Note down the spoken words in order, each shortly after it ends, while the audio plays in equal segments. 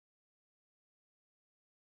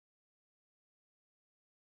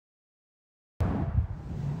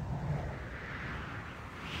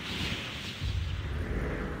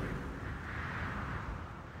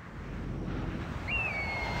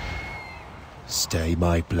Stay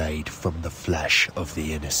my blade from the flesh of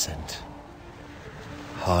the innocent.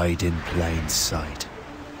 Hide in plain sight.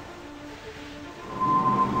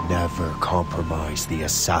 Never compromise the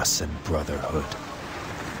assassin brotherhood.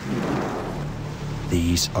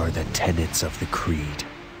 These are the tenets of the creed,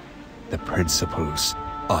 the principles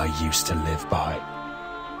I used to live by.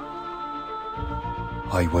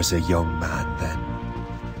 I was a young man then.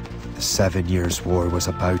 The 7 Years' War was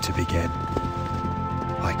about to begin.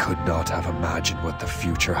 I could not have imagined what the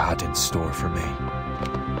future had in store for me,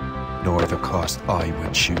 nor the cost I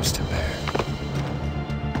would choose to bear.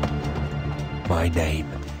 My name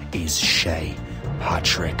is Shay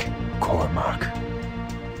Patrick Cormac.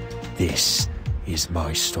 This is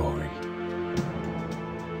my story.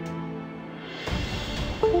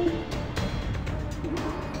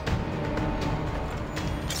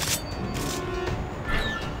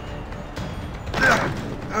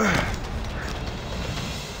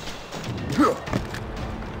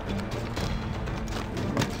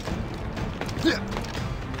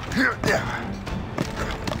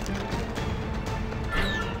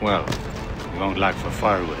 Well, you won't lack for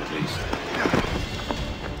firewood at least.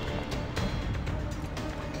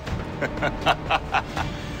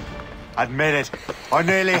 Admit it, I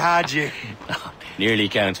nearly had you. Nearly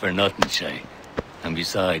counts for nothing, Shay. And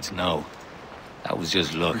besides, no. That was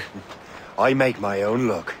just luck. I make my own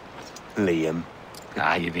luck, Liam.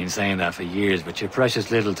 You've been saying that for years, but you're precious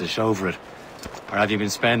little to show for it. Or have you been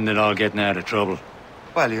spending it all getting out of trouble?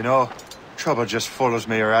 Well, you know, trouble just follows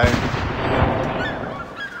me around.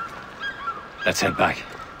 Let's head back.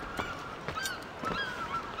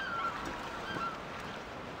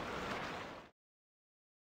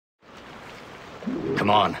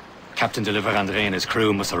 Come on. Captain de André and his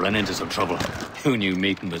crew must have run into some trouble. Who knew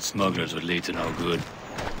meeting with smugglers would lead to no good?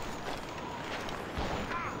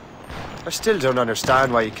 I still don't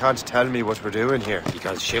understand why you can't tell me what we're doing here.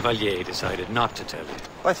 Because Chevalier decided not to tell you.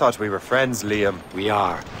 I thought we were friends, Liam. We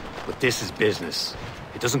are, but this is business.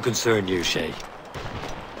 It doesn't concern you, Shay.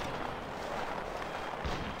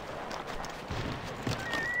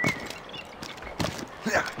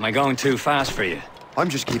 Am I going too fast for you? I'm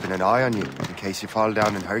just keeping an eye on you, in case you fall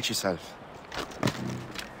down and hurt yourself.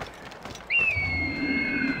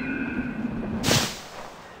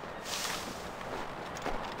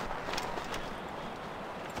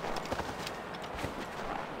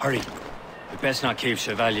 Hurry. We best not keep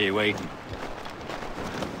Chevalier waiting.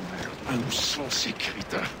 Où sont ces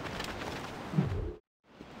crétins?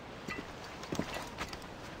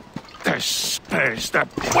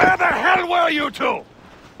 Where the hell were you two?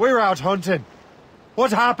 We're out hunting.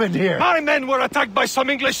 What happened here? My men were attacked by some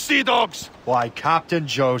English sea dogs. Why, Captain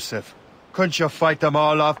Joseph, couldn't you fight them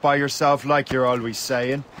all off by yourself like you're always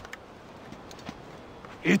saying?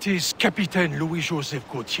 It is Capitaine Louis-Joseph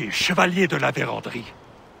Gauthier, Chevalier de la Vérendrye.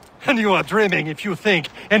 And you are dreaming if you think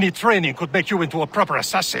any training could make you into a proper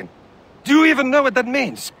assassin. Do you even know what that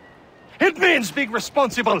means? It means being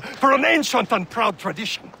responsible for an ancient and proud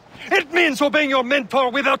tradition. It means obeying your mentor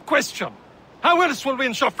without question. How else will we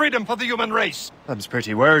ensure freedom for the human race? Them's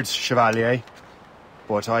pretty words, Chevalier.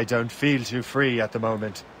 But I don't feel too free at the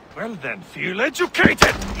moment. Well then, feel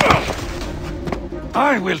educated!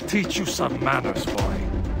 I will teach you some manners, boy.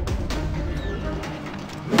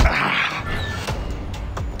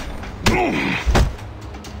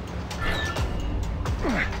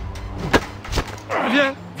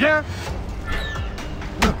 Viens, viens!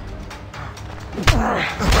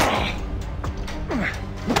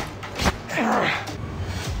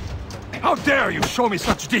 How dare you show me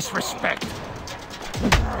such disrespect?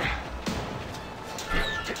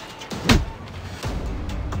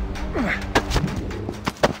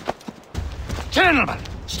 Gentlemen,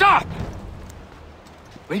 stop!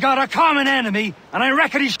 We got a common enemy, and I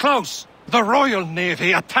reckon he's close. The Royal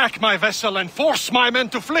Navy attack my vessel and force my men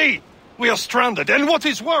to flee. We are stranded, and what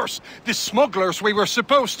is worse, the smugglers we were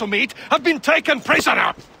supposed to meet have been taken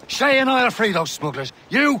prisoner. Shay and I'll free those smugglers.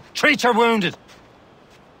 You, treat your wounded.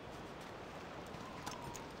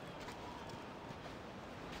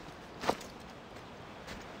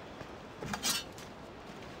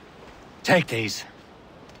 Take these.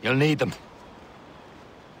 You'll need them.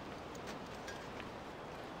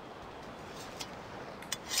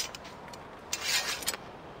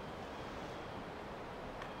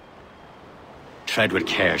 Tread with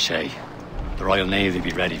care, Shay. The Royal Navy will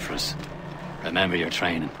be ready for us. Remember your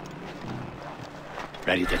training.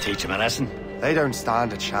 Ready to teach them a lesson? They don't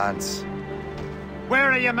stand a chance.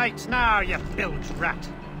 Where are your mates now, you bilge rat?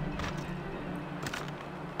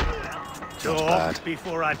 Talk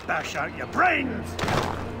before I bash out your brains!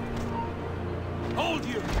 Hold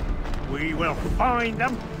you! We will find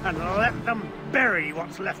them, and let them bury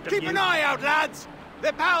what's left of you. Keep an eye out, lads!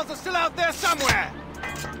 Their pals are still out there somewhere!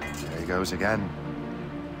 There he goes again.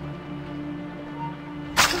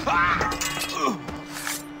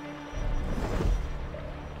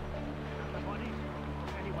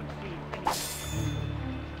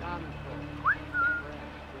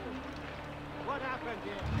 What happened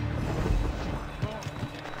here?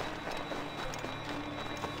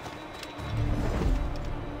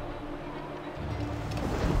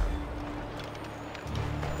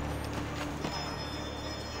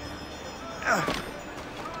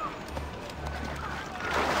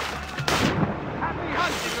 Happy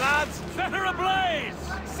hunting, lads! Set her ablaze!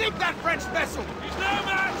 Sink that French vessel! He's no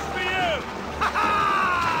match for you! Ha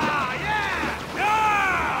ha! Yeah!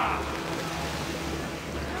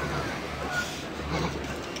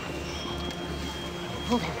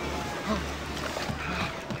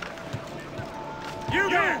 You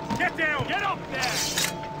there! Get down! Get up there!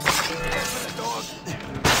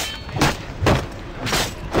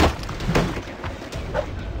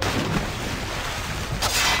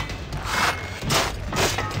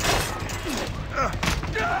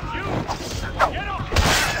 Get up!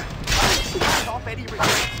 Stop any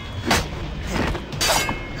regrets.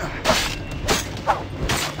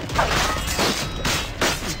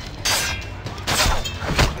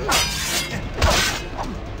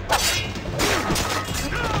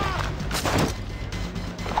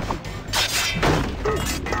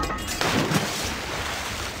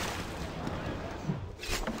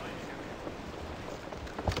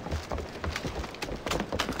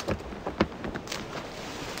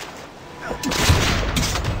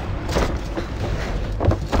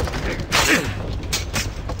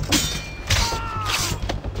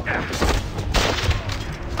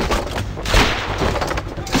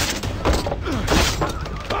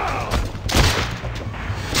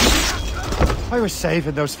 I was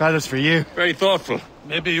saving those fellas for you. Very thoughtful.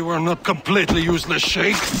 Maybe you were not completely useless,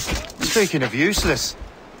 Sheikh. Speaking of useless,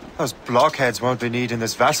 those blockheads won't be needing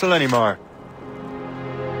this vessel anymore.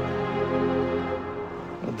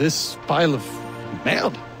 This pile of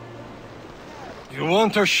merde. You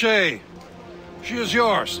want her, Shay? She is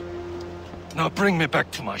yours. Now bring me back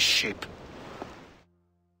to my ship.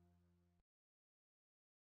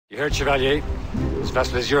 You heard, Chevalier? This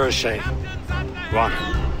vessel is yours, Shay. Go on.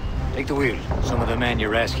 Take the wheel. Some of the men you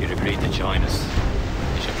rescued agreed to join us.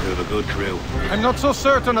 They should prove a good crew. I'm not so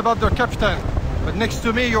certain about their captain, but next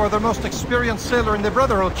to me, you're the most experienced sailor in the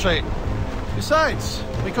Brotherhood, Shay. Besides,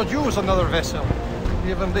 we could use another vessel.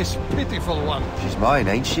 Even this pitiful one. She's mine,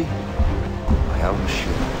 ain't she? My own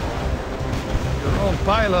ship. Your own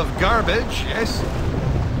pile of garbage, yes?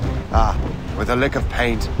 Ah, with a lick of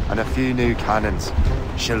paint and a few new cannons,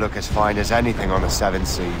 she'll look as fine as anything on the seven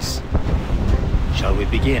seas. Shall we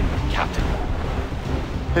begin, Captain?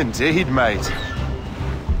 Indeed, mate.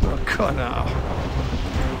 Oh, come now.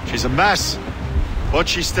 She's a mess, but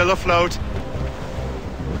she's still afloat.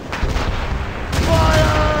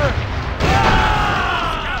 Fire!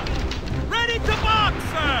 Ready to mark,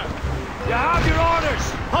 sir! You have your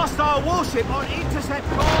orders! Hostile warship on intercept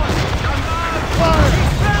course! Fire!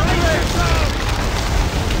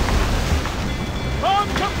 On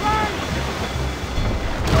complaint!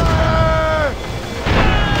 Fire!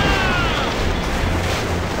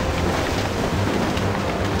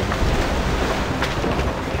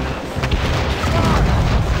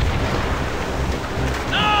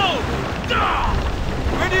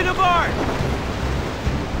 Ready to board!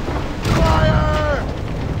 Fire!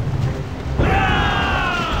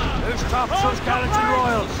 Who's topsails, gallants and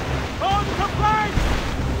royals? On complaint!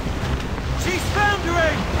 She's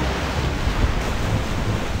foundering!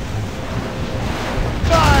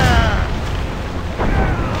 Fire!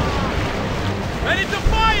 Ready to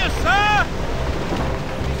fire, sir!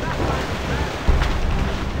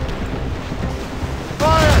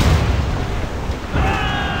 Fire!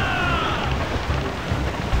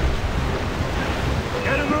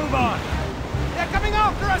 Get a move on! They're coming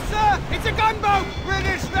after us, sir! It's a gunboat!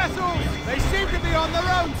 British vessels! They seem to be on their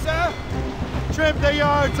own, sir! Trim the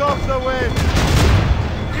yards off the wind!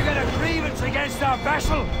 You got a grievance against our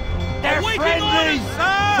vessel? They're Awaiting friendly! orders,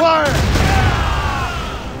 sir! Fire!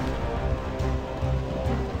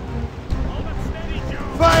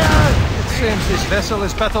 Fire! It seems this vessel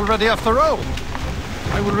is battle ready after all.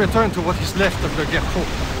 I will return to what is left of the Gerfaut.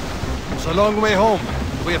 It's a long way home.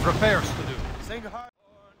 We have repairs to do. Sing hard.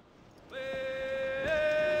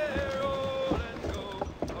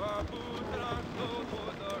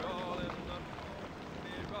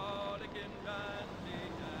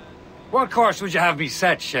 What course would you have me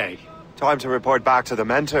set, Shay? Time to report back to the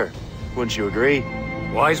mentor. Wouldn't you agree?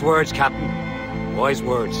 Wise words, Captain. Wise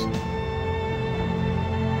words.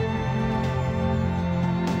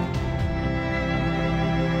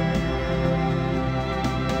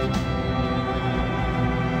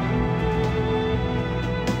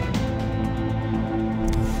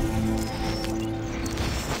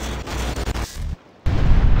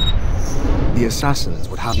 The assassins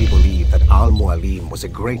would have you believe that Al-Mualim was a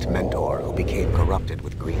great mentor who became corrupted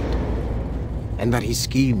with greed, and that he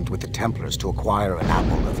schemed with the Templars to acquire an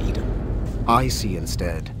apple of Eden. I see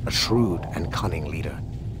instead a shrewd and cunning leader,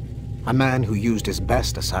 a man who used his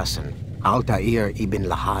best assassin, Altair ibn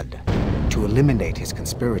Lahad, to eliminate his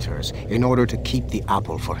conspirators in order to keep the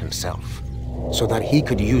apple for himself, so that he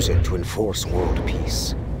could use it to enforce world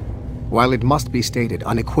peace. While it must be stated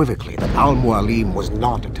unequivocally that Al-Mualim was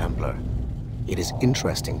not a Templar, it is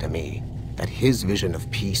interesting to me that his vision of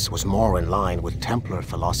peace was more in line with Templar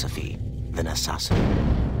philosophy than assassin.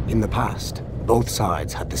 In the past, both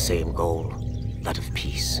sides had the same goal, that of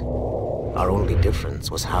peace. Our only difference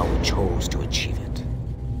was how we chose to achieve it.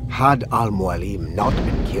 Had Al-Mualim not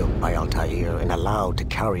been killed by Altair and allowed to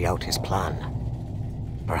carry out his plan,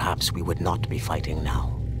 perhaps we would not be fighting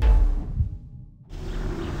now.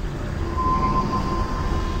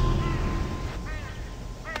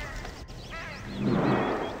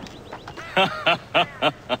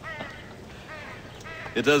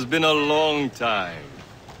 It has been a long time.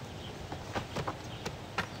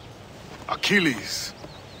 Achilles.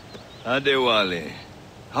 Adewale,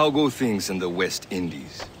 how go things in the West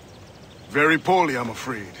Indies? Very poorly, I'm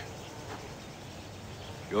afraid.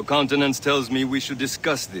 Your countenance tells me we should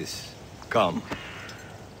discuss this. Come.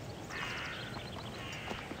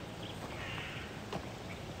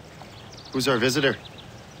 Who's our visitor?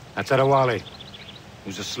 That's Adewale,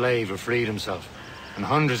 who's a slave who freed himself, and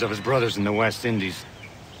hundreds of his brothers in the West Indies.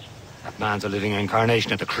 That man's a living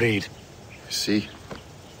incarnation of the Creed. I see.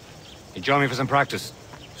 You join me for some practice?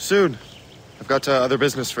 Soon. I've got other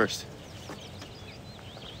business first.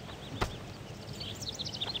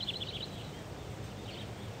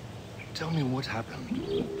 Tell me what happened,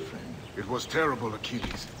 friend. It was terrible,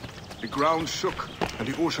 Achilles. The ground shook, and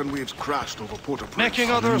the ocean waves crashed over Port-au-Prince. Making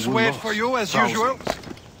others wait for you, as usual?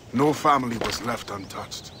 No family was left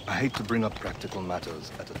untouched. I hate to bring up practical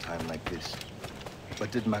matters at a time like this,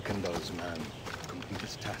 but did Macandal's man complete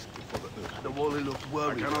his task before the Earth? The Wally looked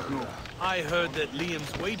worried. I cannot know. I heard that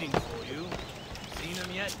Liam's waiting for you. Seen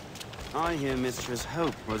him yet? I hear Mistress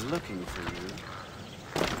Hope was looking for you.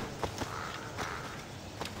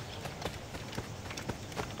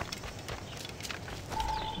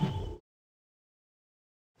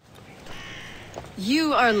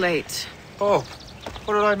 You are late. Oh,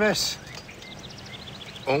 what did I miss?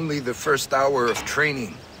 Only the first hour of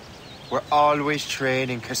training. We're always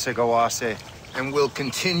training, Kisagawase. And will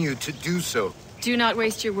continue to do so. Do not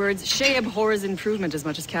waste your words. Shay abhors improvement as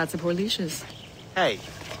much as cats abhor leashes. Hey.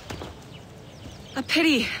 A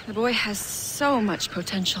pity. The boy has so much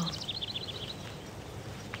potential.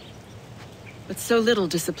 But so little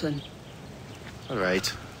discipline. All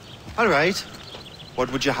right. All right.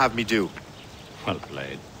 What would you have me do? Well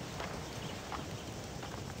played.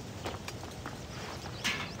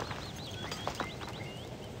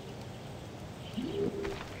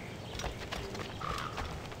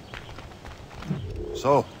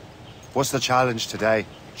 So, what's the challenge today?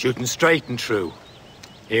 Shooting straight and true.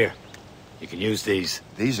 Here, you can use these.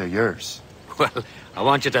 These are yours. Well, I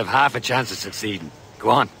want you to have half a chance of succeeding. Go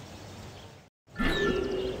on.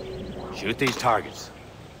 Shoot these targets.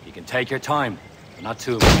 You can take your time, but not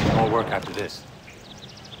too much. More work after this.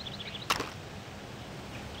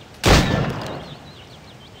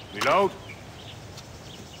 Reload.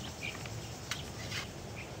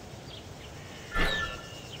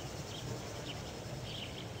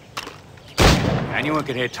 Anyone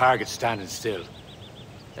can hit targets standing still.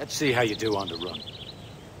 Let's see how you do on the run.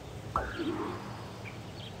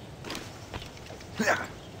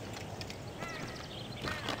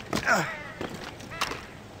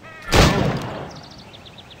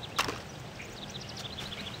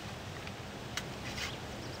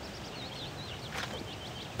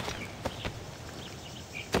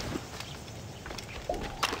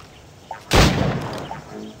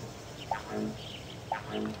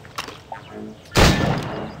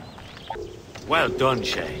 Well done,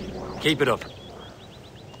 Shay. Keep it up.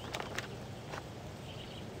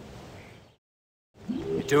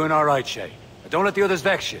 You're doing all right, Shay. But don't let the others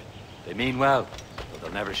vex you. They mean well, but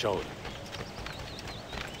they'll never show it.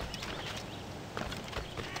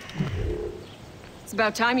 It's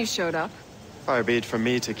about time you showed up. Far be it from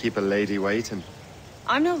me to keep a lady waiting.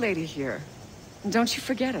 I'm no lady here. And don't you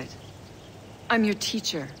forget it. I'm your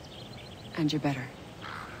teacher. And you're better.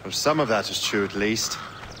 Well, some of that is true, at least.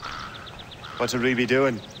 What would we be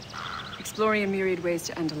doing? Exploring a myriad ways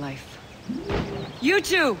to end a life. You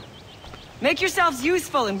two! Make yourselves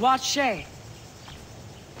useful and watch Shay.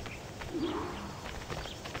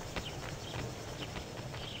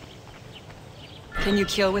 Can you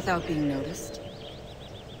kill without being noticed?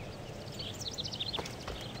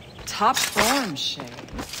 Top form, Shay.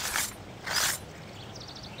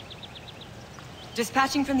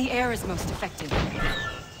 Dispatching from the air is most effective.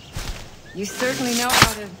 You certainly know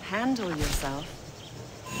how to handle yourself.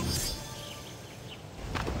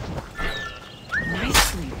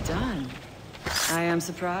 Nicely done. I am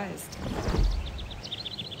surprised.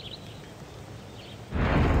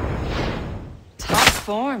 Top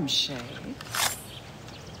form, Shay.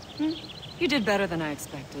 You did better than I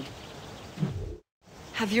expected.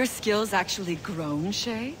 Have your skills actually grown,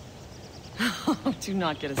 Shay? Do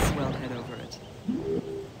not get a swelled head over it.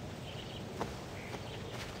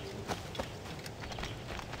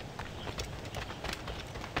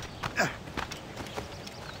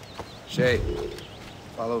 Shay,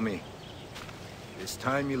 follow me. It's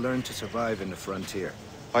time you learn to survive in the frontier.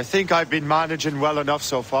 I think I've been managing well enough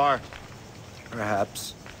so far.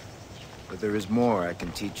 Perhaps. But there is more I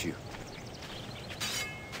can teach you.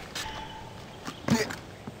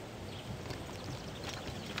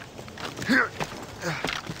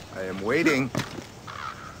 I am waiting.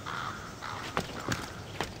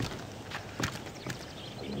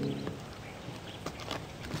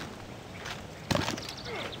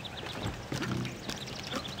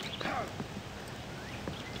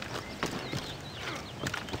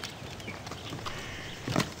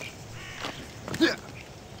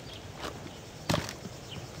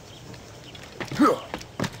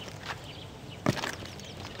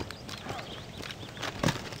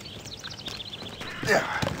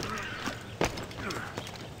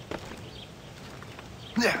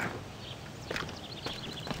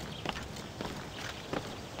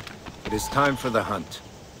 It is time for the hunt.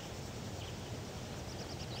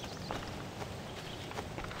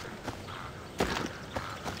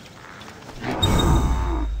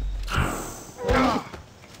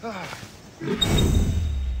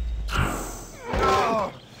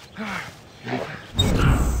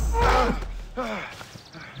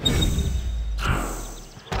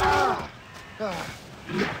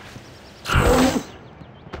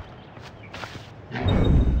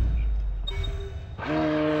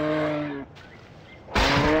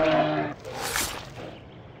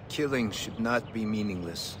 Killing should not be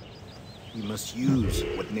meaningless. We must use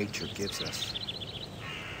what nature gives us.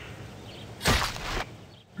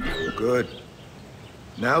 Good.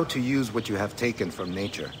 Now to use what you have taken from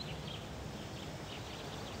nature.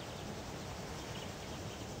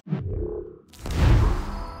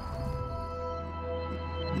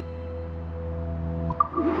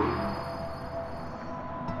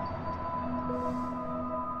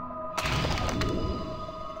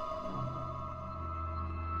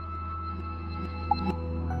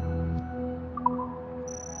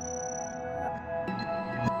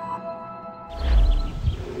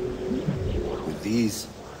 These,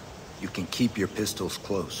 you can keep your pistols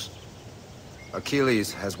close.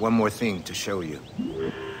 Achilles has one more thing to show you.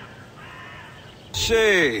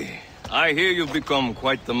 Shay, I hear you've become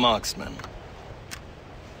quite the marksman.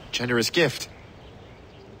 Generous gift.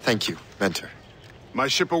 Thank you, mentor. My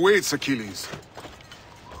ship awaits, Achilles.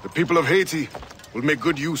 The people of Haiti will make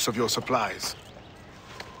good use of your supplies.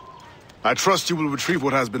 I trust you will retrieve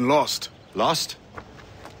what has been lost. Lost?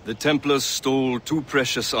 The Templars stole 2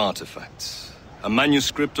 precious artifacts. A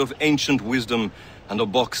manuscript of ancient wisdom and a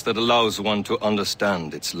box that allows one to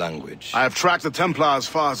understand its language. I have tracked the Templar as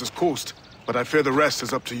far as this coast, but I fear the rest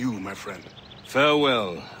is up to you, my friend.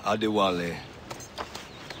 Farewell, Adewale.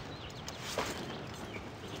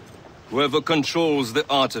 Whoever controls the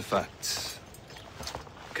artifacts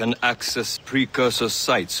can access precursor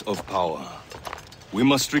sites of power. We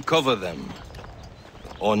must recover them,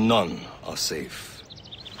 or none are safe.